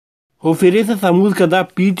Ofereça essa música da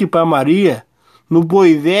Pete pra Maria no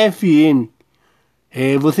Poesia FM.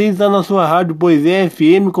 Você está na sua rádio Poesia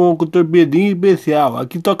FM com o ocultei Pedrinho especial.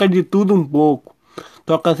 Aqui toca de tudo um pouco.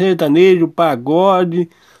 Toca sertanejo, pagode,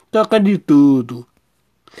 toca de tudo.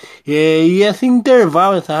 E esse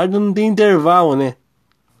intervalo, essa rádio não tem intervalo, né?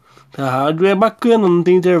 Essa rádio é bacana, não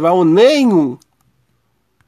tem intervalo nenhum.